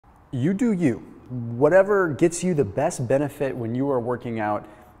You do you. Whatever gets you the best benefit when you are working out,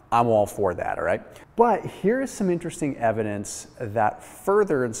 I'm all for that, all right? But here is some interesting evidence that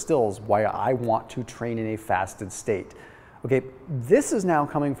further instills why I want to train in a fasted state. Okay, this is now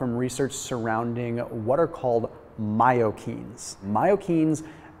coming from research surrounding what are called myokines. Myokines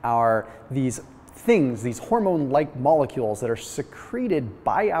are these things, these hormone-like molecules that are secreted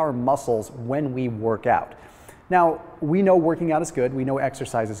by our muscles when we work out. Now, we know working out is good, we know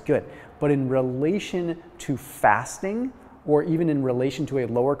exercise is good, but in relation to fasting, or even in relation to a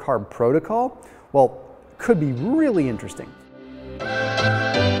lower carb protocol, well, could be really interesting.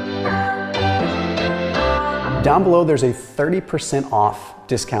 Down below, there's a 30% off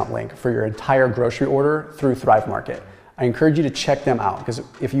discount link for your entire grocery order through Thrive Market. I encourage you to check them out because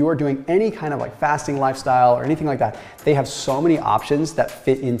if you are doing any kind of like fasting lifestyle or anything like that, they have so many options that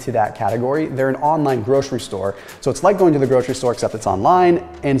fit into that category. They're an online grocery store. So it's like going to the grocery store except it's online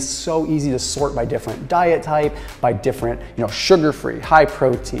and so easy to sort by different diet type, by different, sugar-free, high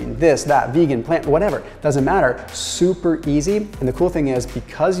protein, this, that, vegan, plant, whatever, doesn't matter. Super easy. And the cool thing is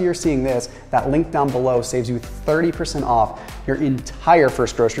because you're seeing this, that link down below saves you 30% off your entire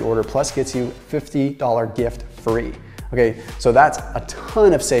first grocery order plus gets you $50 gift free. Okay, so that's a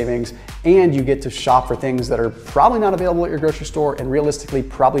ton of savings and you get to shop for things that are probably not available at your grocery store and realistically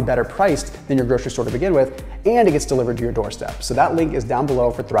probably better priced than your grocery store to begin with, and it gets delivered to your doorstep. So that link is down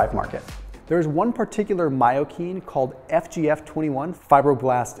below for Thrive Market. There's one particular myokine called FGF21,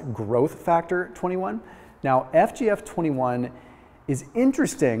 Fibroblast Growth Factor 21. Now, FGF21 is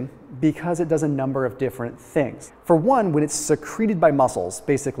interesting because it does a number of different things. For one, when it's secreted by muscles,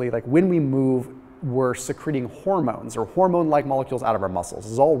 basically like when we move, we're secreting hormones or hormone-like molecules out of our muscles.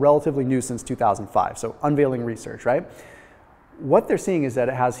 This is all relatively new since 2005, so unveiling research, right? What they're seeing is that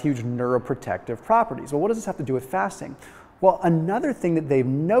it has huge neuroprotective properties. Well, what does this have to do with fasting? Well, another thing that they've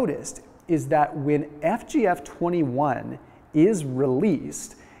noticed is that when FGF21 is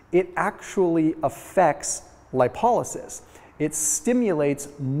released, it actually affects lipolysis. It stimulates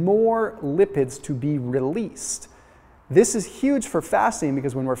more lipids to be released. This is huge for fasting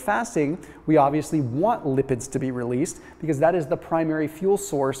because when we're fasting, we obviously want lipids to be released because that is the primary fuel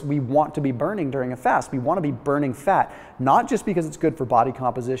source we want to be burning during a fast. We want to be burning fat, not just because it's good for body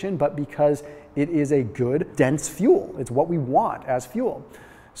composition, but because it is a good, dense fuel. It's what we want as fuel.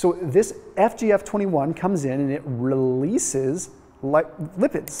 So this FGF21 comes in and it releases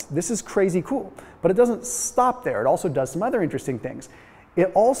lipids. This is crazy cool, but it doesn't stop there. It also does some other interesting things. It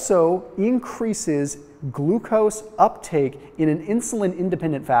also increases glucose uptake in an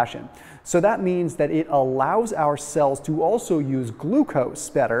insulin-independent fashion. So that means that it allows our cells to also use glucose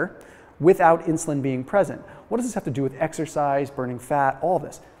better without insulin being present. What does this have to do with exercise, burning fat, all of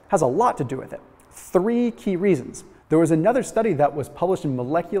this? It has a lot to do with it. 3 key reasons. There was another study that was published in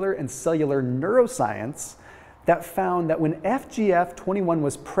Molecular and Cellular Neuroscience that found that when FGF21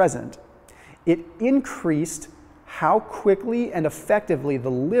 was present, it increased how quickly and effectively the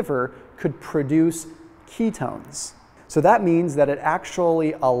liver could produce ketones. So that means that it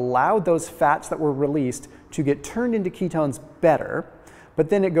actually allowed those fats that were released to get turned into ketones better, but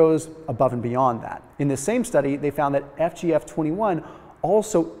then it goes above and beyond that. In the same study, they found that FGF21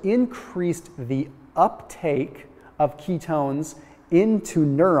 also increased the uptake of ketones into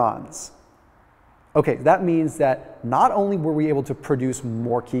neurons. Okay, that means that not only were we able to produce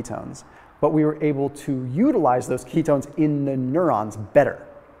more ketones, but we were able to utilize those ketones in the neurons better.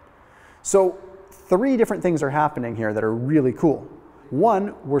 So 3 different things are happening here that are really cool.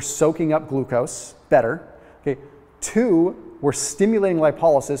 1, we're soaking up glucose better. Okay. 2, we're stimulating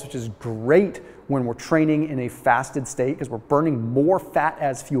lipolysis, which is great when we're training in a fasted state because we're burning more fat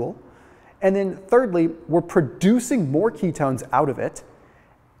as fuel. And then thirdly, we're producing more ketones out of it,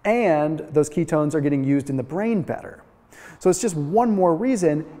 and those ketones are getting used in the brain better. So it's just one more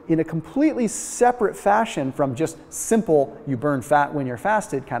reason in a completely separate fashion from just simple you burn fat when you're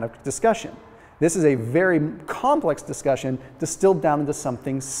fasted kind of discussion. This is a very complex discussion distilled down into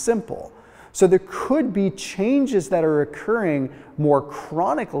something simple. So there could be changes that are occurring more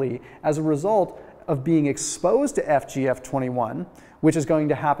chronically as a result of being exposed to FGF21, which is going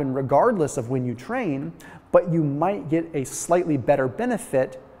to happen regardless of when you train, but you might get a slightly better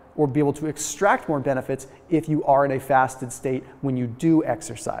benefit or be able to extract more benefits if you are in a fasted state when you do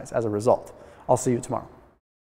exercise as a result. I'll see you tomorrow.